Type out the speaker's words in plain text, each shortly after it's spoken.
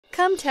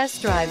Come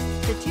test drive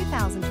the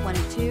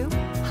 2022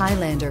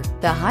 Highlander.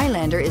 The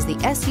Highlander is the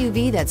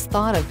SUV that's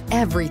thought of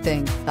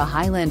everything. The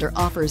Highlander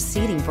offers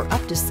seating for up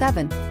to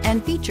 7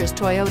 and features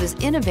Toyota's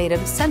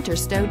innovative center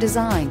stow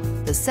design.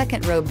 The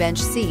second row bench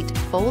seat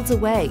folds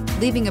away,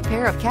 leaving a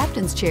pair of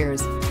captain's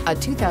chairs. A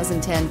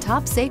 2010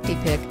 top safety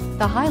pick,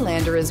 the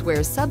Highlander is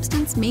where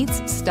substance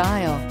meets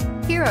style.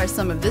 Here are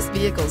some of this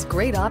vehicle's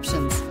great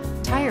options: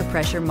 tire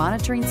pressure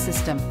monitoring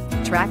system,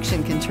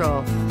 traction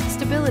control,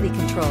 stability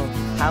control,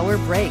 power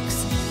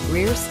brakes,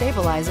 rear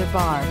stabilizer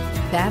bar,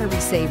 battery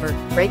saver,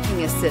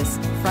 braking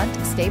assist, front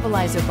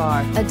stabilizer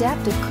bar,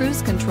 adaptive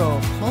cruise control,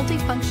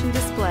 multifunction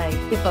display.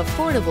 If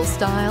affordable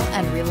style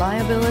and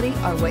reliability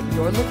are what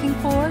you're looking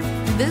for,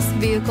 this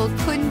vehicle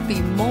couldn't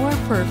be more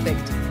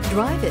perfect.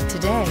 Drive it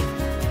today.